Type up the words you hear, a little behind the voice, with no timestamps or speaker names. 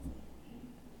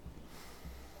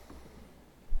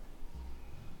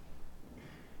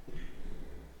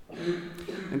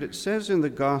It says in the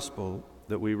gospel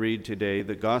that we read today,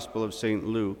 the Gospel of St.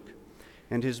 Luke,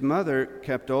 and his mother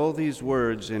kept all these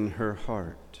words in her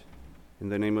heart. In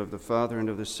the name of the Father, and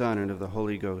of the Son, and of the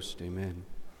Holy Ghost, amen.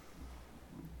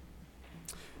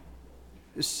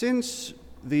 Since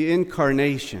the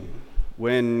Incarnation,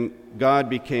 when God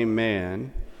became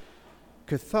man,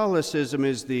 Catholicism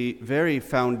is the very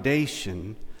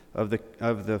foundation of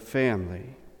the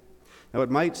family. Now, it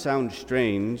might sound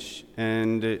strange,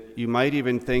 and you might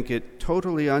even think it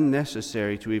totally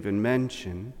unnecessary to even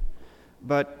mention,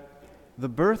 but the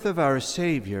birth of our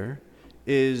Savior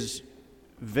is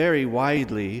very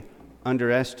widely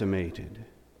underestimated.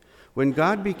 When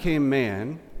God became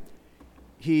man,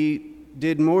 he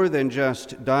did more than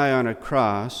just die on a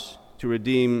cross to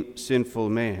redeem sinful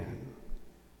man.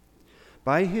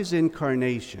 By his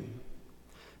incarnation,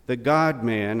 the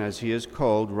God-man, as he is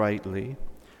called rightly,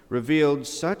 revealed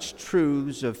such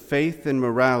truths of faith and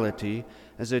morality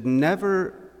as had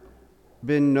never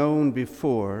been known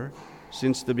before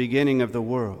since the beginning of the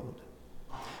world.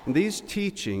 And these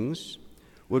teachings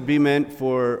would be meant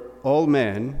for all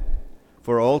men,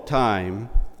 for all time,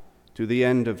 to the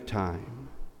end of time.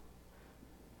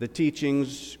 The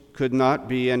teachings could not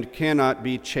be and cannot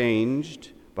be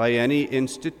changed by any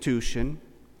institution,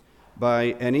 by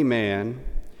any man.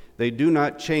 They do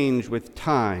not change with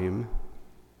time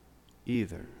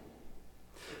either.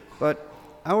 But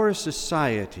our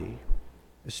society,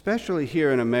 especially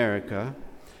here in America,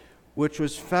 which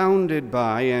was founded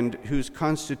by and whose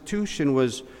constitution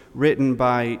was written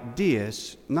by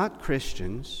deists, not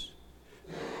Christians.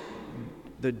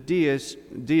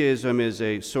 Deism is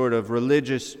a sort of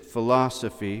religious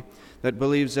philosophy that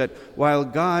believes that while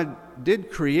God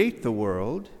did create the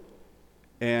world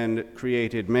and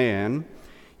created man,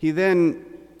 he then,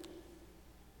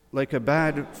 like a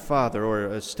bad father or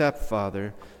a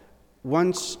stepfather,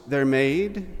 once they're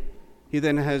made, he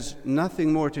then has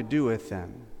nothing more to do with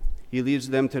them. He leaves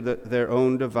them to their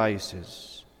own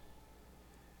devices.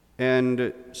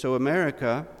 And so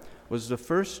America was the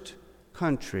first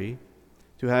country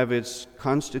to have its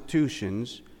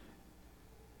constitutions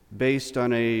based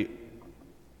on a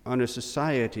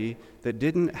society that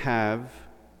didn't have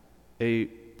a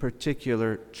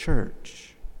particular church.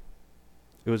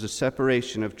 It was a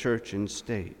separation of church and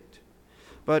state.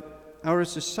 But our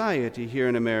society here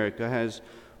in America has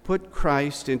put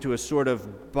Christ into a sort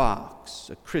of box,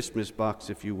 a Christmas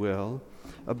box, if you will,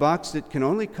 a box that can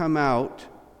only come out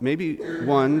maybe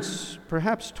once,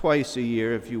 perhaps twice a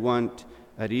year if you want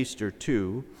at Easter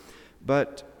too,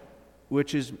 but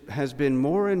which has been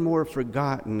more and more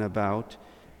forgotten about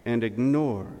and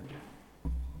ignored.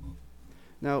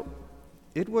 Now,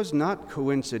 it was not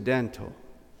coincidental,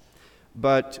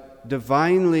 but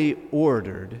divinely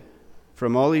ordered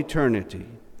from all eternity,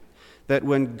 that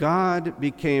when God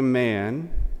became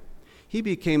man, he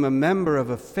became a member of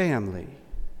a family.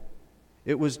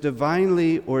 It was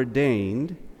divinely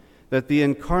ordained that the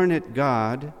incarnate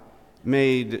God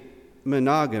made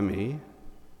monogamy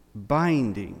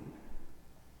binding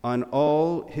on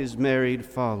all his married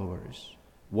followers,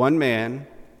 one man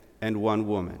and one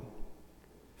woman,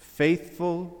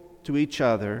 faithful to each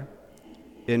other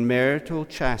in marital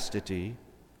chastity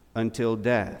until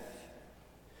death.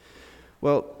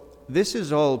 Well, this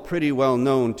is all pretty well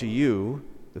known to you,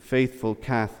 the faithful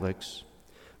Catholics,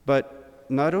 but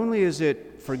not only is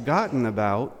it forgotten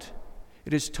about,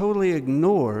 it is totally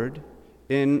ignored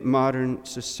in modern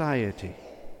society.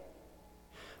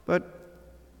 But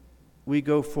we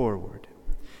go forward.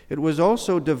 It was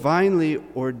also divinely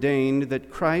ordained that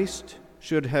Christ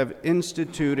should have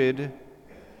instituted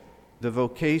the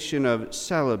vocation of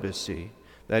celibacy,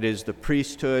 that is, the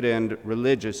priesthood and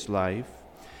religious life,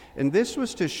 and this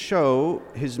was to show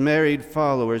his married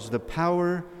followers the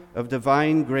power of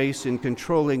divine grace in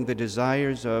controlling the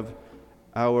desires of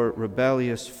our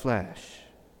rebellious flesh.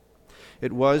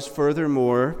 It was,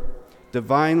 furthermore,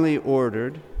 divinely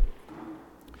ordered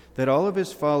that all of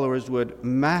his followers would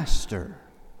master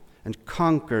and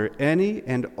conquer any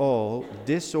and all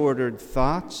disordered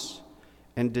thoughts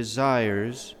and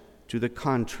desires to the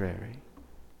contrary.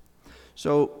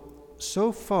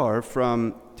 So far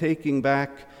from taking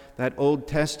back that Old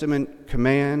Testament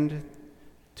command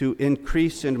to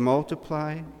increase and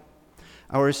multiply,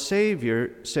 our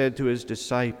Savior said to his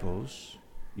disciples,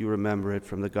 you remember it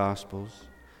from the Gospels,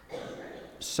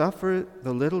 "Suffer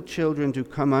the little children to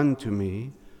come unto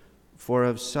me, for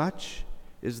of such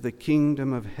is the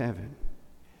kingdom of heaven."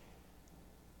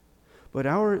 But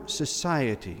our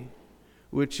society,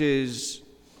 which is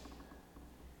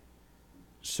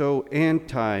so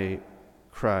anti-Christ,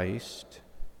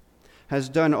 has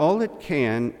done all it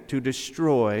can to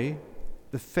destroy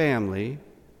the family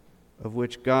of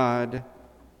which God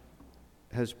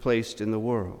has placed in the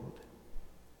world.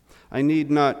 I need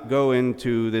not go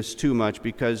into this too much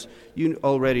because you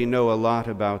already know a lot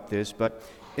about this, but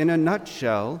in a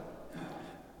nutshell,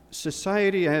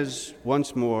 society has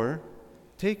once more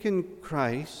taken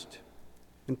Christ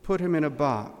and put him in a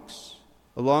box,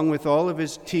 along with all of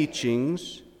his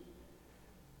teachings,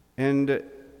 and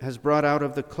has brought out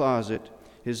of the closet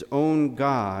his own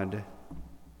God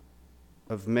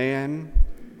of man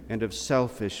and of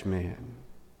selfish man.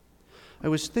 I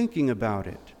was thinking about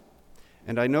it,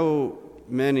 and I know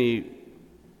many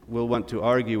will want to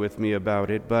argue with me about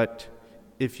it, but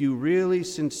if you really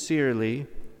sincerely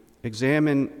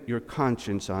examine your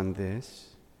conscience on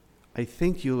this, I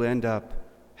think you'll end up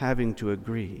having to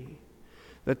agree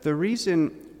that the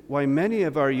reason why many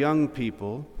of our young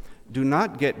people do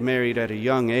not get married at a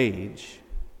young age,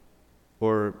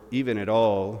 or even at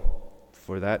all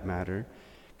for that matter,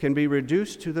 can be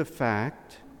reduced to the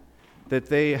fact that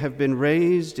they have been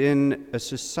raised in a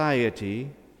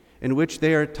society in which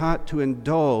they are taught to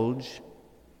indulge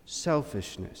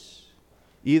selfishness,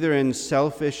 either in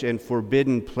selfish and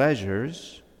forbidden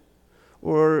pleasures,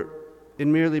 or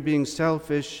in merely being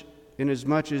selfish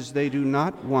inasmuch as they do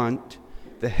not want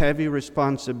the heavy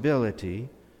responsibility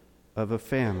of a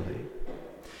family.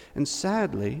 And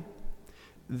sadly,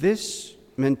 this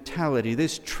mentality,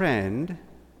 this trend,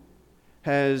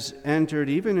 has entered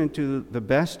even into the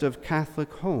best of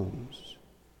Catholic homes.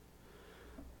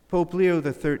 Pope Leo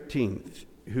XIII,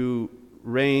 who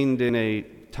reigned in a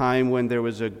time when there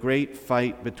was a great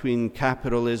fight between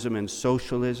capitalism and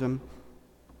socialism,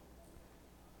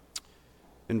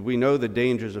 and we know the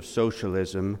dangers of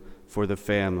socialism for the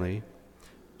family,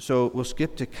 so we'll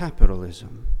skip to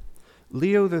capitalism.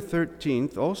 Leo XIII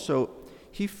also,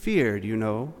 he feared,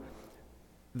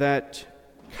 that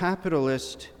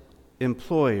capitalist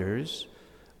employers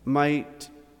might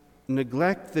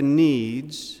neglect the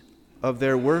needs of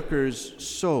their workers'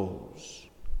 souls,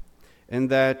 and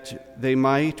that they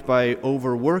might, by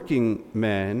overworking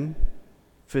men,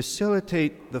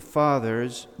 facilitate the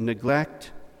father's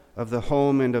neglect of the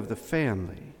home and of the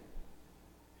family.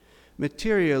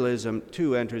 Materialism,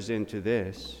 too, enters into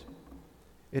this.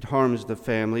 It harms the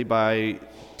family by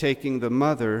taking the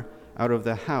mother out of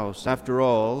the house. After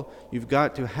all, you've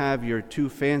got to have your 2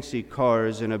 fancy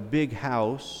cars and a big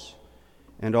house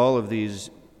and all of these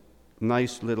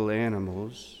nice little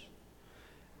animals.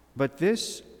 But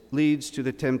this leads to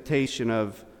the temptation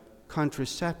of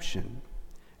contraception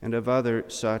and of other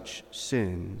such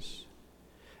sins.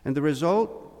 And the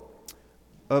result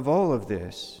of all of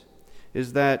this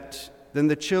is that then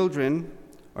the children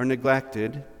are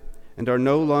neglected and are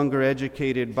no longer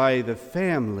educated by the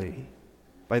family,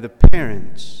 by the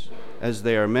parents, as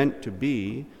they are meant to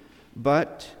be,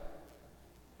 but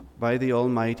by the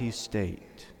Almighty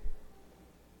State.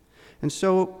 And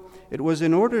so it was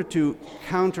in order to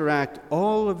counteract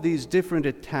all of these different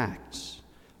attacks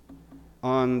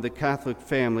on the Catholic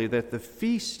family that the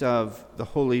Feast of the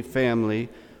Holy Family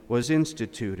was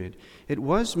instituted. It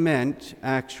was meant,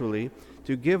 actually,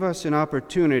 to give us an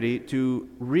opportunity to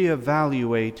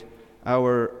reevaluate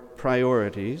our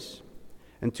priorities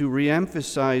and to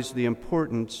reemphasize the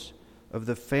importance of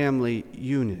the family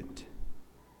unit.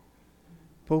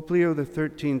 Pope Leo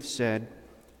XIII said,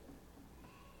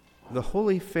 "The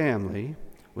Holy Family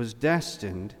was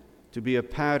destined to be a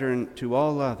pattern to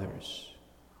all others."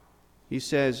 He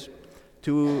says,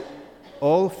 "To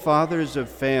all fathers of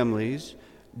families,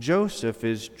 Joseph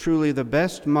is truly the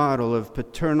best model of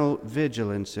paternal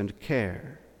vigilance and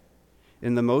care.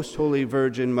 In the Most Holy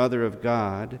Virgin, Mother of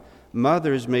God,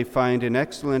 mothers may find an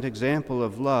excellent example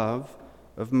of love,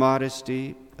 of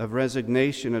modesty, of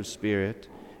resignation of spirit,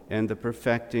 and the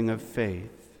perfecting of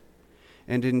faith.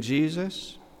 And in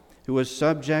Jesus, who was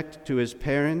subject to his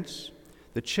parents,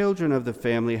 the children of the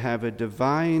family have a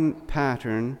divine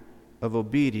pattern of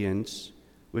obedience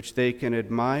which they can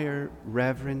admire,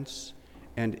 reverence,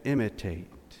 and imitate."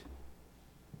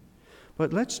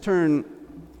 But let's turn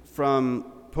from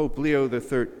Pope Leo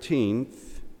XIII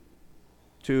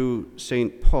to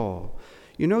St. Paul.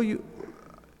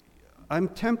 I'm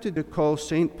tempted to call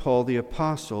St. Paul the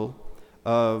apostle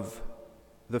of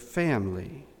the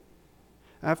family.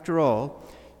 After all,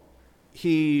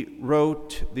 he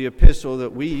wrote the epistle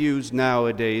that we use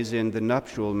nowadays in the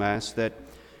nuptial mass that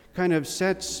kind of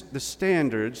sets the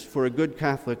standards for a good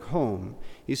Catholic home.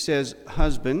 He says,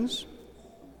 "Husbands,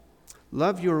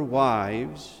 love your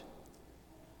wives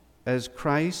as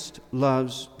Christ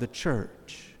loves the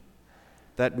church."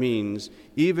 That means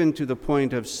even to the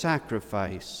point of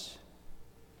sacrifice.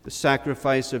 the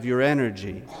sacrifice of your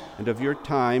energy and of your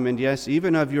time, and yes,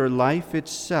 even of your life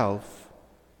itself,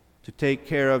 to take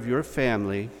care of your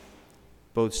family,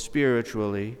 both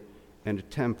spiritually and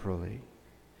temporally.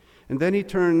 And then he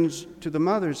turns to the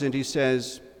mothers and he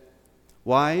says,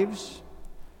 "Wives,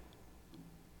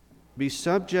 be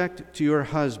subject to your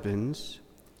husbands,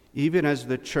 even as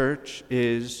the church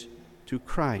is to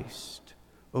Christ,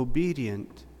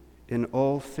 obedient in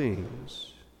all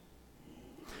things."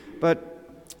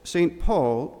 But St.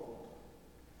 Paul,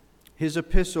 his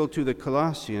epistle to the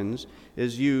Colossians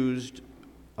is used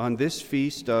on this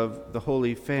feast of the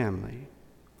Holy Family.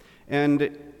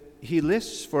 And he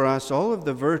lists for us all of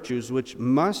the virtues which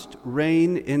must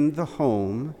reign in the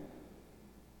home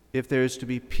if there is to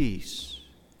be peace,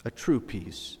 a true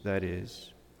peace, that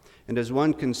is. And as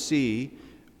one can see,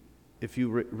 if you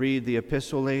read the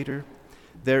epistle later,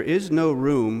 there is no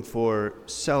room for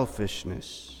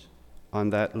selfishness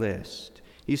on that list.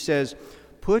 He says,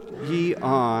 "Put ye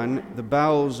on the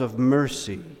bowels of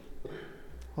mercy,"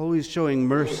 always showing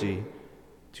mercy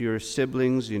to your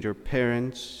siblings and your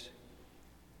parents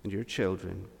and your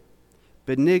children.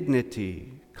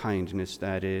 Benignity, kindness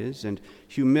that is, and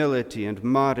humility and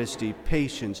modesty,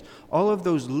 patience, all of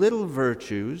those little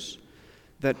virtues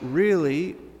that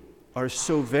really are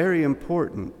so very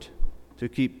important to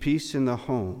keep peace in the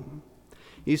home.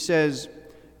 He says,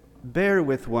 "Bear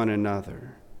with one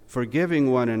another, forgiving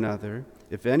one another,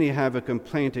 if any have a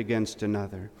complaint against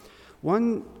another."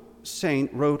 One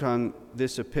saint wrote on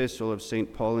this epistle of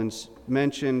St. Paul and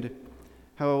mentioned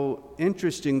how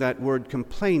interesting that word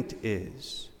complaint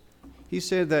is. He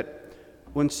said that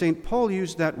when St. Paul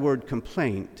used that word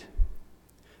complaint,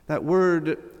 that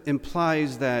word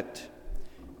implies that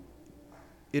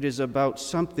it is about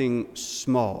something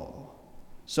small,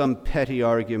 some petty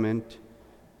argument,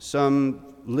 some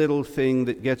little thing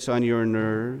that gets on your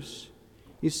nerves.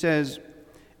 He says,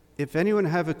 if anyone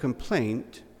have a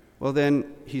complaint, well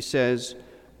then, he says,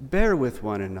 bear with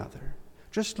one another.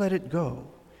 Just let it go.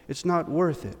 It's not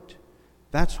worth it.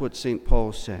 That's what St.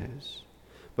 Paul says.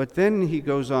 But then he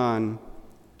goes on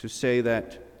to say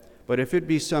that, but if it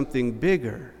be something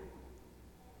bigger,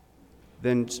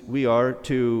 then we are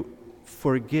to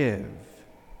forgive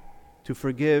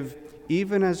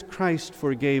even as Christ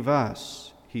forgave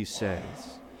us, he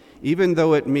says, even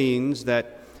though it means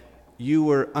that you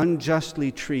were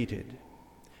unjustly treated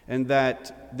and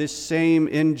that this same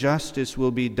injustice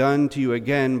will be done to you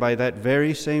again by that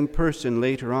very same person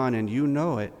later on, and you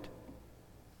know it.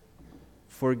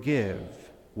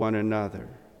 Forgive one another.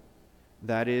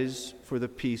 That is for the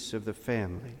peace of the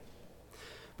family.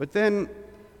 But then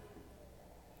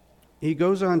he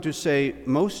goes on to say,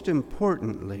 most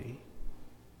importantly,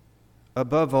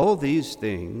 above all these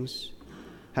things,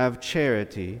 have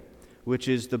charity, which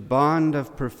is the bond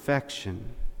of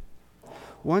perfection.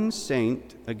 One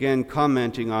saint, again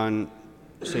commenting on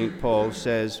St. Paul,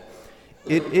 says,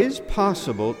 it is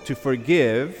possible to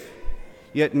forgive,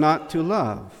 yet not to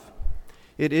love.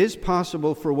 It is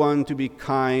possible for one to be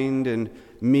kind and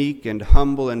meek and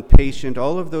humble and patient,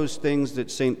 all of those things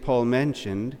that St. Paul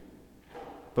mentioned,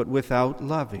 but without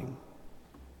loving.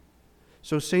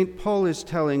 So St. Paul is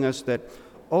telling us that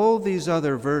all these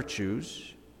other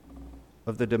virtues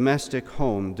of the domestic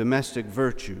home, domestic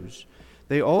virtues,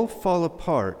 they all fall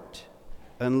apart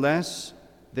unless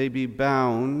they be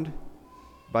bound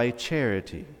by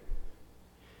charity.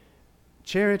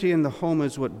 Charity in the home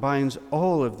is what binds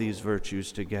all of these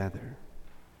virtues together.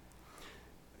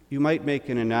 You might make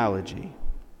an analogy.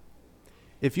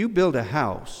 If you build a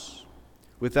house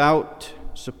without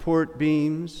support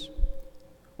beams,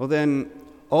 well then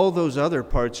all those other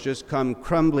parts just come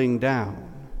crumbling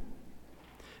down.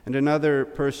 And another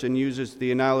person uses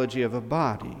the analogy of a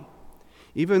body.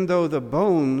 Even though the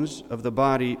bones of the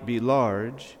body be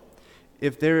large,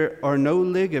 if there are no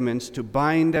ligaments to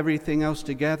bind everything else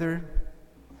together,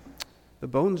 the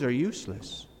bones are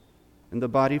useless and the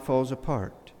body falls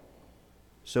apart.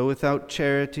 So without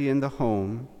charity in the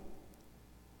home,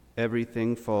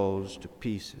 everything falls to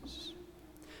pieces.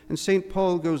 And St.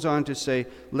 Paul goes on to say,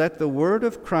 let the word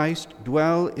of Christ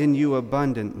dwell in you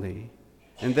abundantly,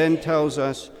 and then tells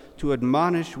us to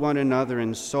admonish one another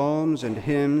in psalms and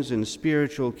hymns and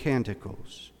spiritual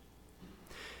canticles.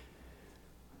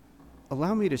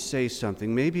 Allow me to say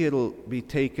something. Maybe it'll be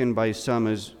taken by some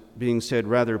as being said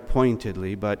rather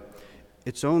pointedly, but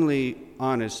it's only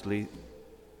honestly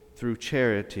through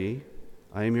charity.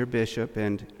 I am your bishop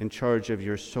and in charge of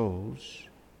your souls.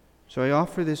 So I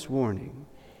offer this warning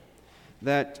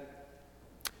that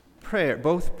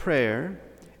both prayer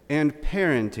and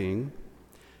parenting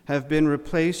have been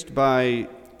replaced by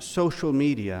social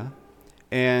media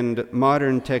and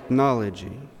modern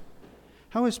technology,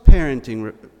 how has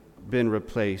parenting been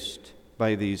replaced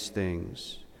by these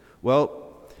things?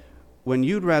 Well, when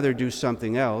you'd rather do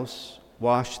something else,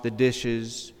 wash the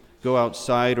dishes, go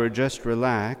outside, or just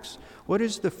relax, what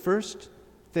is the first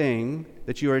thing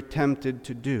that you are tempted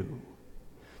to do?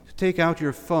 To take out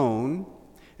your phone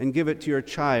and give it to your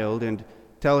child and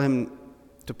tell him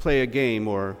to play a game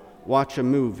or watch a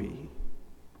movie.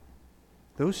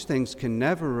 Those things can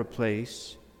never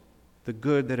replace the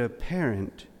good that a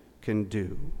parent can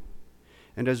do.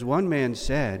 And as one man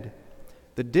said,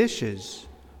 the dishes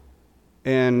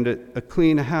and a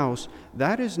clean house,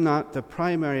 that is not the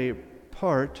primary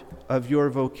part of your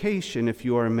vocation if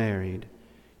you are married.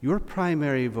 Your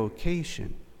primary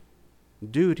vocation,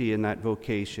 duty in that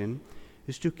vocation,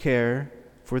 is to care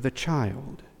for the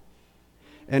child.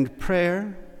 And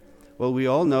prayer, well, we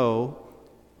all know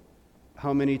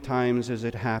how many times has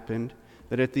it happened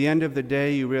that at the end of the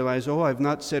day you realize, I've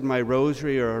not said my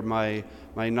rosary or my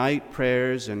night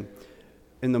prayers, and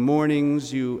in the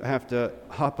mornings you have to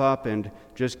hop up and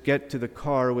just get to the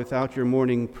car without your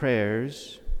morning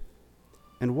prayers.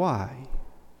 And why?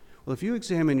 Well, if you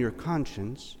examine your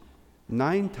conscience,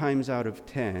 9 times out of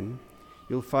 10,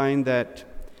 you'll find that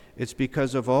it's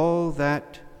because of all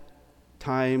that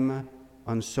time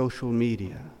on social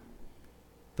media.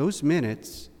 Those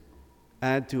minutes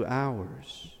add to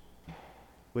hours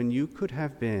when you could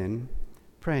have been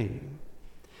praying.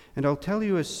 And I'll tell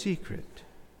you a secret.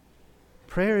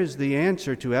 Prayer is the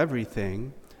answer to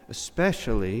everything,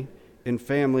 especially in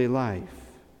family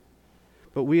life.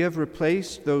 But we have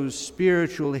replaced those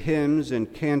spiritual hymns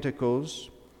and canticles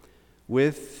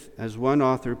with, as one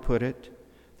author put it,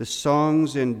 the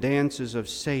songs and dances of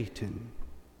Satan.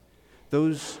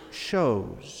 Those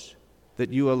shows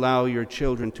that you allow your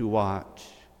children to watch,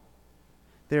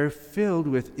 they're filled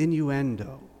with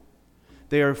innuendo.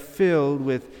 They are filled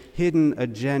with hidden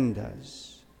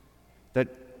agendas that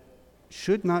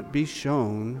should not be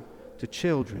shown to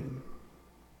children.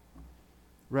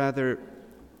 Rather,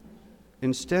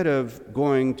 instead of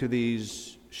going to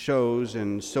these shows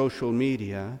and social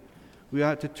media, we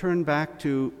ought to turn back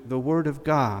to the Word of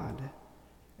God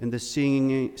and the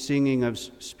singing of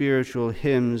spiritual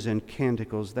hymns and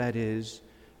canticles, that is,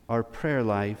 our prayer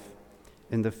life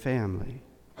in the family.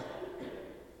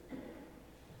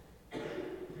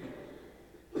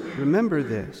 Remember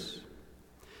this.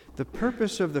 The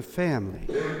purpose of the family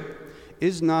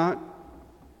is not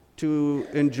to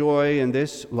enjoy in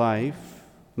this life,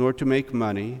 nor to make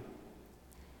money,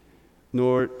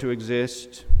 nor to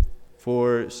exist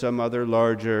for some other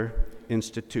larger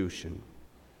institution.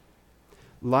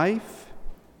 Life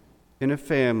in a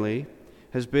family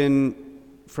has been,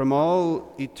 from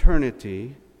all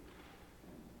eternity,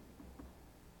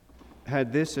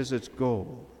 had this as its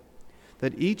goal,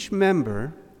 that each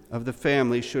member of the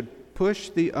family should push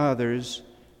the others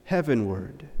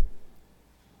heavenward,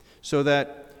 so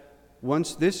that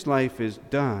once this life is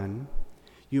done,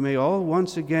 you may all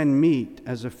once again meet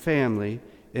as a family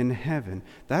in heaven.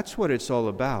 That's what it's all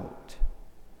about.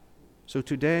 So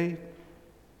today,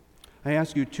 I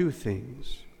ask you 2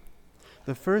 things.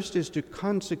 The first is to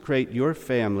consecrate your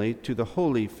family to the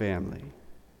Holy Family.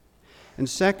 And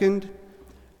second,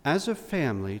 as a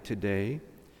family today,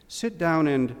 sit down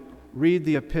and read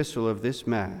the epistle of this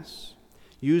Mass,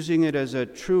 using it as a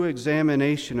true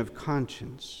examination of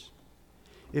conscience.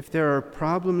 If there are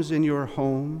problems in your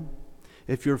home,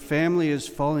 if your family is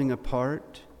falling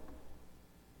apart,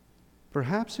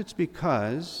 perhaps it's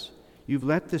because you've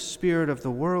let the spirit of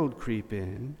the world creep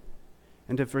in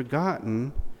and have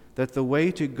forgotten that the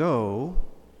way to go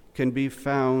can be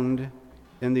found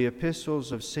in the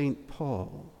epistles of St.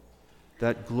 Paul,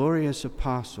 that glorious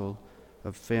apostle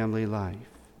of family life.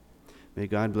 May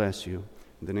God bless you.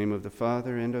 In the name of the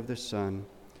Father, and of the Son,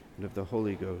 and of the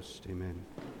Holy Ghost. Amen.